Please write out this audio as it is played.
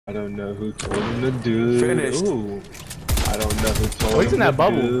I don't know who told him to do. Finished. Ooh. I don't know who told him he's in that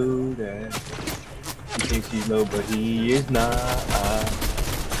bubble. do that. He thinks he's low, but he is not.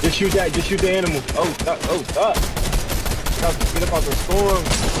 Just shoot that. Just shoot the animal. Oh, stop. Oh, stop. Stop. Get up out the storm.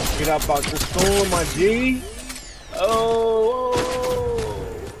 Get up out the storm, my G. Oh.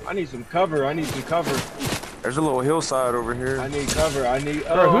 I need some cover. I need some cover. There's a little hillside over here. I need cover. I need.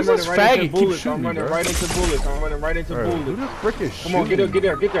 Bro, Oh, who's I'm this running right faggot? into Keep bullets. shooting I'm me, running bro. right into bullets. I'm running right into Bro, who bullets. the frick is Come on, get there, shooting? get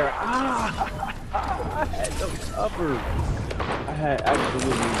there, get there. Ah! I had no cover. I had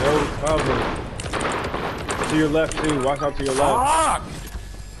absolutely no cover. To your left too. Watch out to your left.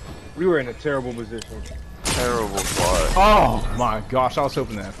 We were in a terrible position. Terrible spot. Oh my gosh, I was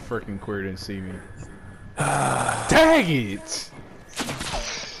hoping that freaking queer didn't see me. Dang it!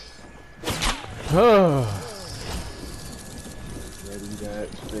 Ready that.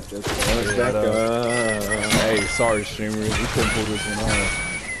 Spit this back up. Hey, sorry streamers, we couldn't pull this one off.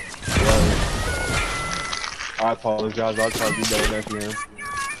 I apologize. I'll try to do better next year.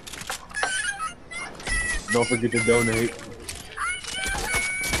 Don't forget to donate.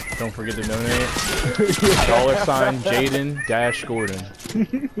 Don't forget to donate. $sign Jaden-Gordon.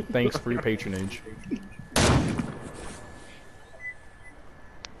 Thanks for your patronage.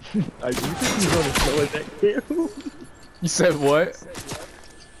 I do think he's on a slow at that kill. You said what?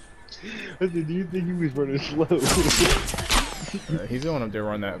 I said, do you think he was running slow? He's going up there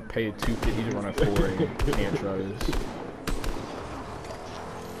running that paid 250 to run a 4A. Can't try this.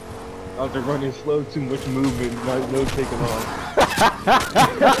 After running slow, too much movement, no taking off.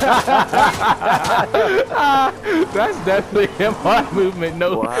 That's definitely him on movement.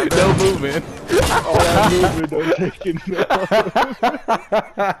 No movement. All that movement, no taking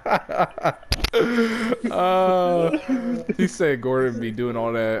off. He said Gordon be doing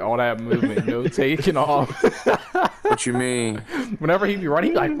all that movement, no taking off. What you mean? Whenever he be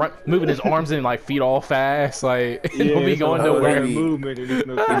running, he like moving his arms and like feet all fast, like Yeah, he'll be going nowhere. Movement and there's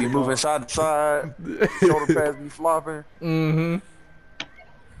no He be taking moving off. side to side. Shoulder pads be flopping. Mm-hmm.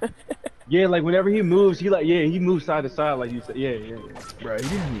 Yeah, like whenever he moves, he moves side to side, like you said. Yeah. Bro, he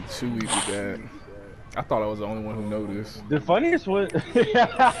didn't need 2 weeks with that. I thought I was the only one who noticed. The funniest was,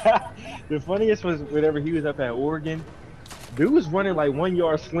 whenever he was up at Oregon. Dude was running like 1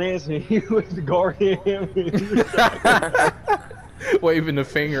 yard slants and he was guarding him. Waving the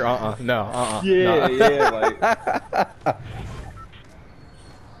finger, Yeah, no. like.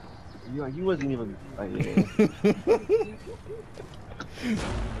 You wasn't even like.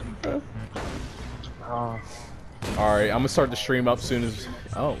 Yeah. Alright, I'm gonna start the stream up soon as.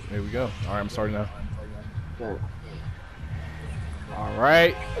 Oh, there we go. Alright, I'm starting now.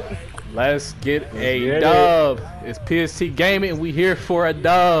 Alright, let's get a dub. It's PST Gaming, we here for a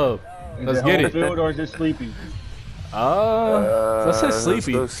dub. Let's get it. Field or is it sleepy? Let's say Let's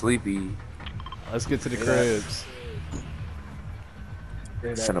sleepy. go sleepy. Let's get to the cribs.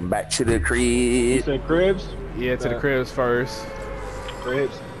 Send him back to the You crib. said cribs? Yeah, to the cribs first.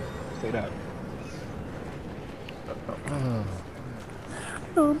 Cribs. Say that.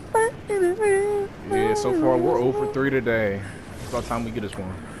 Yeah, so far we're 0 for 3 today. It's about time we get this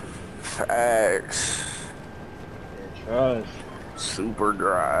one. Facts. Trust. Super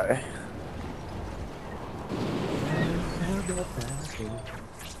dry.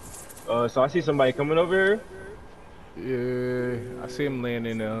 So I see somebody coming over Yeah, I see him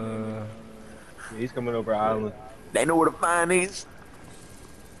landing. here. He's coming over island. They know where to find these.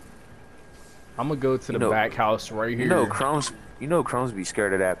 I'm gonna go to the back house right here. You know Crumbs be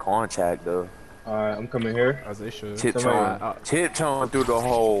scared of that contact though. Alright, I'm coming here. As they should. Tiptoeing through the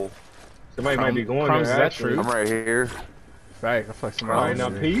hole. Somebody might be going Crumbs, there. is that Actually. true? I'm right here. Fact, I feel like somebody Alright, now,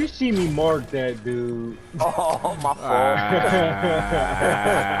 else can you see me mark that dude? Oh, my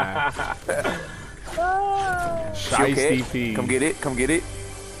fault. Shiesty P. Come get it. Come get it.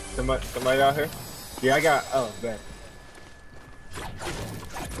 Somebody out here? Yeah, I got. Oh, back.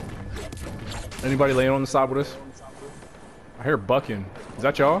 Anybody laying on the side with us? I hear bucking. Is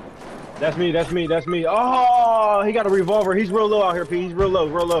that y'all? That's me. That's me. That's me. Oh, he got a revolver. He's real low out here, P. He's real low.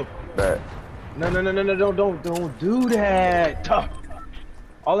 Real low. Bet. No. Don't do that.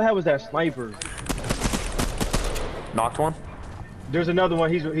 All I had was that sniper. Knocked one. There's another one.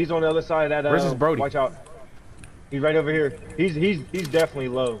 He's on the other side of that. Where's this Brody? Watch out. He's right over here. He's definitely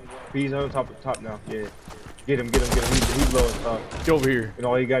low. He's on top now. Yeah. Get him. He's low as top. Get over here. And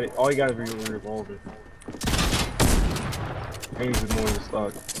all you got is a revolver. And he's more than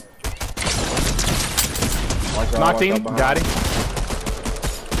stock. Knocked him. Got him.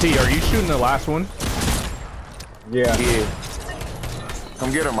 T, are you shooting the last one? Yeah.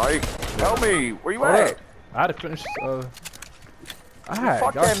 Come get him, Mike. Help me. Where you at? I had to finish. Alright,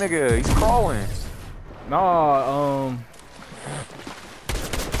 Fuck that nigga. He's crawling. Nah,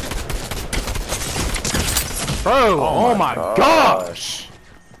 bro, oh my gosh.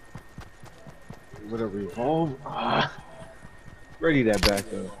 What a revolve. Ready that back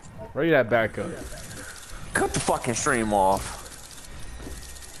up. Ready that back up. Cut the fucking stream off.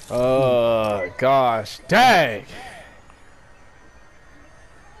 Gosh, dang.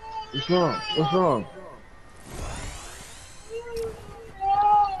 What's wrong? What's wrong?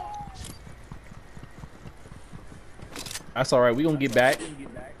 That's alright, we gonna get back.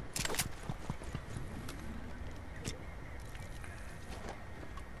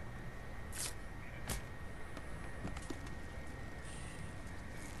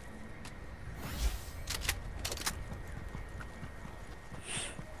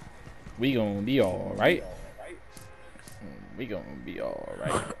 We gonna be alright. We gonna be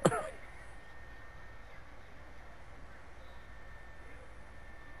alright.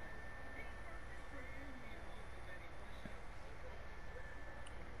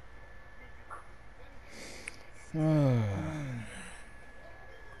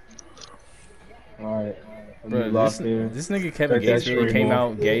 Alright. Bro, this nigga Kevin Gates really came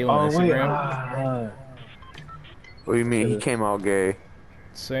out gay on Instagram. What do you mean he came out gay?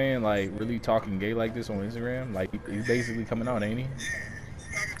 Saying like really talking gay like this on Instagram. Like he's basically coming out, ain't he?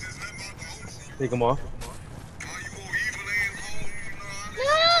 Take him off.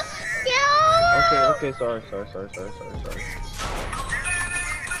 Okay, sorry.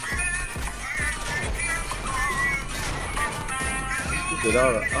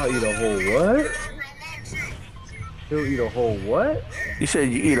 I'll eat a whole what? He'll eat a whole what? You said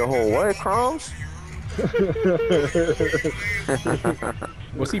you eat a whole what, Crumbs?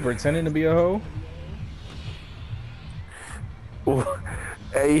 Was he pretending to be a hoe?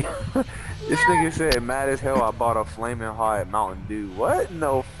 Hey, this nigga said, mad as hell, I bought a flaming hot Mountain Dew. What in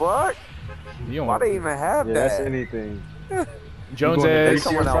the fuck? Why they even have that? That's anything. Jones eggs.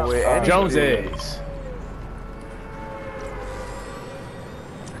 Coming out with Jones eggs.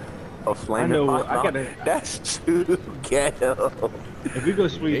 A flaming hot. That's too ghetto. If we go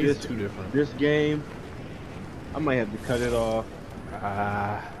sweet this too different. This game, I might have to cut it off.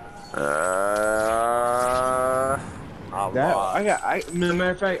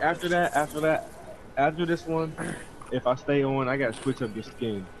 Matter of fact, after this one, if I stay on, I gotta switch up the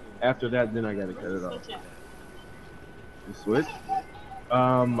skin. After that, then I gotta cut it off. You switch?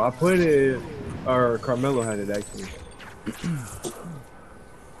 I put it, or Carmelo had it actually.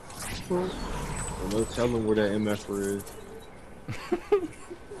 Well, let's tell them where that MF is.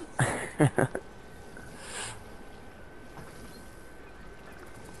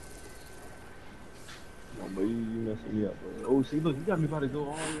 But you messing me up, bro. Oh, see, look, you got me about to go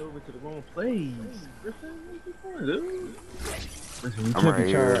all the way over to the wrong place. Griffin, what you doing, dude? Listen,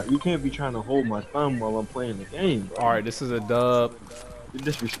 you can't be trying to hold my thumb while I'm playing the game, bro. Alright, this is a dub. You're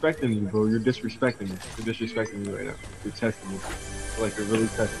disrespecting me, bro. You're disrespecting me. You're disrespecting me right now. You're testing me. Like, you're really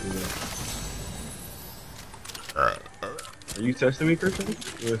testing me now. Are you testing me, Christian?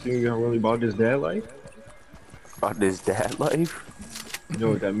 You wanna see me really about this dad life? About this dad life? You know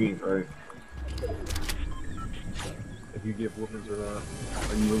what that means, right? If you get whoopings or not,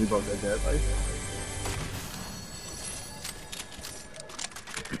 are you really about that dad life?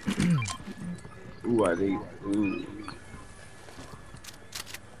 Ooh, I need. Ooh.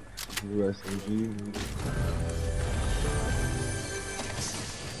 USMG.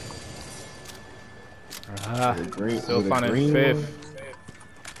 Still finding fifth.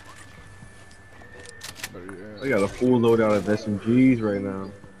 I got a full loadout of SMGs right now.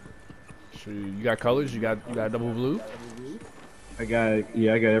 So you got colors? You got double blue? I got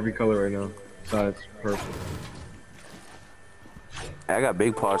every color right now. Besides purple. I got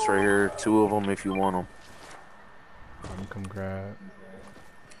big pots right here. 2 of them if you want them. Come grab.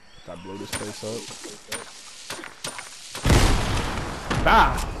 Gotta blow this place up.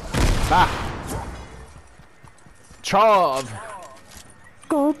 Bah! Chov!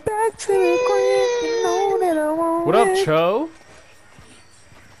 Go back to the crib, you know that I want. What up, Cho?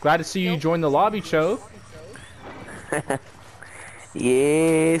 Glad to see you join the lobby, Cho.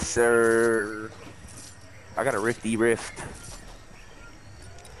 Yes, sir. I got a Rifty Rift.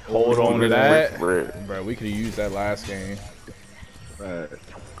 Hold on to that. Bro, we could have used that last game.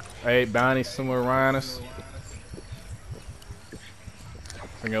 Hey, Bounty somewhere around us.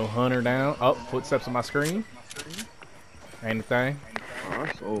 Bring your hunter down. Oh, footsteps on my screen. Ain't a thing.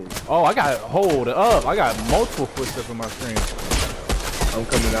 Oh, I got hold up. I got multiple footsteps on my screen. I'm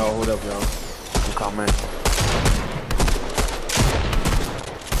coming out. Hold up, y'all. I'm coming.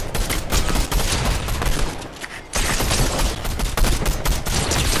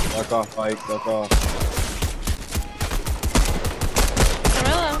 Duck off, Mike. Duck off.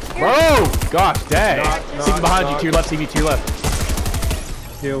 Bro! Gosh, dang. TV behind you, to your left, TV to your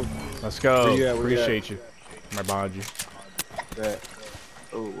left. Kill. Let's go. Yeah, appreciate you. I'm right behind you. That.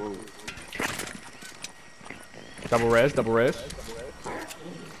 Oh, whoa. Double res, double res.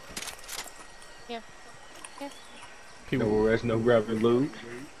 Yeah. People. Double res, no grabbing loot.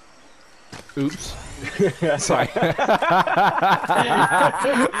 Oops. Sorry. Can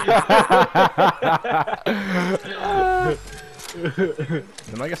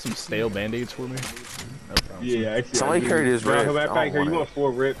I get some stale band-aids for me? Yeah, actually. Somebody carried his rip. Come back here. You want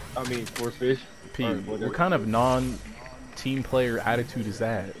 4 rip? I mean 4 fish. Pete, what kind of non-team player attitude is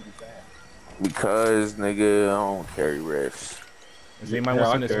that? Because nigga, I don't carry riffs. Does anybody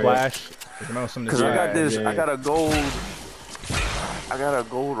want some to splash? Cause I got this. I got a gold. I got a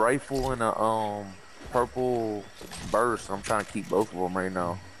gold rifle and a purple burst. I'm trying to keep both of them right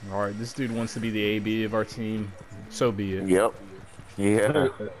now. All right, this dude wants to be the AB of our team. So be it. Yep. Yeah.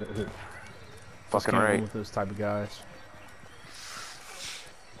 Fucking right. With those type of guys.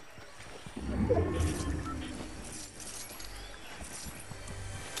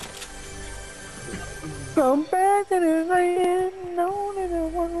 Come back to the land, no, no,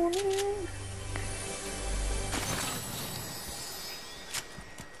 no,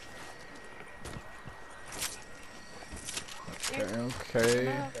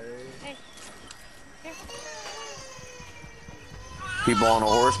 Okay. People on a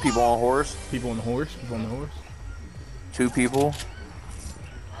horse, people on a horse. People on the horse, people on the horse. 2 people.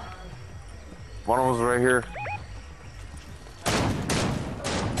 One of them's right here.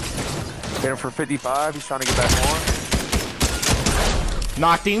 Hit him for 55, he's trying to get back on.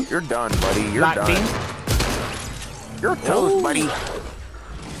 Knocked him. You're done, buddy. You're Knocked done. him. You're toast, buddy.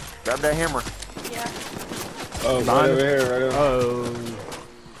 Grab that hammer. Yeah. Oh, right over here, right over here. Oh.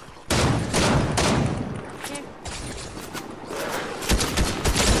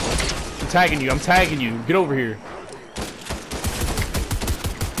 I'm tagging you. I'm tagging you. Get over here.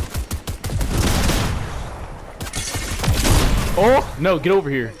 Oh no! Get over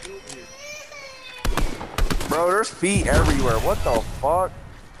here. Bro, there's feet everywhere. What the fuck?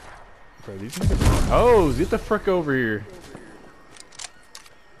 Bro, these niggas. Oh, get the frick over here.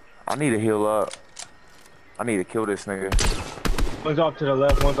 I need to heal up. I need to kill this nigga. One's off to the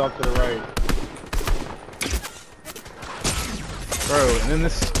left, one's off to the right. Bro, and then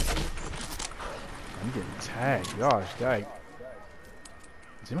this. I'm getting tagged. Gosh, dang.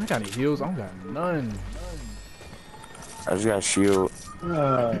 Does anybody got any heals? I don't got none. I just got a shield.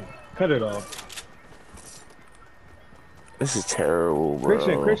 Cut it off. This is terrible, bro.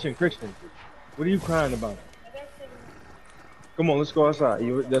 Christian. What are you crying about? Come on, let's go outside.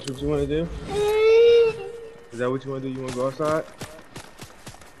 That's what you want to do? Is that what you want to do? You want to go outside?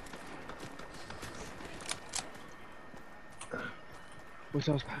 What's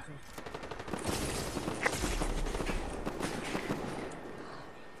else?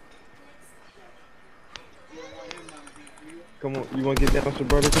 Come on, you want to get down with your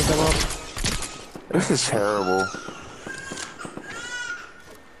brother and come up? This is terrible.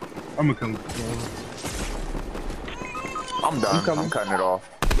 I'm gonna come. I'm done. I'm cutting it off.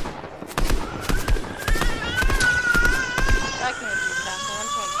 I can't do that. I'm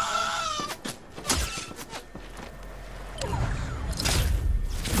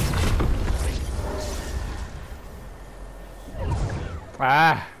trying.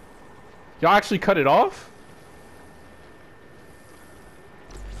 Ah. Y'all actually cut it off?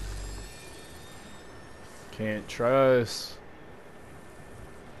 Can't trust.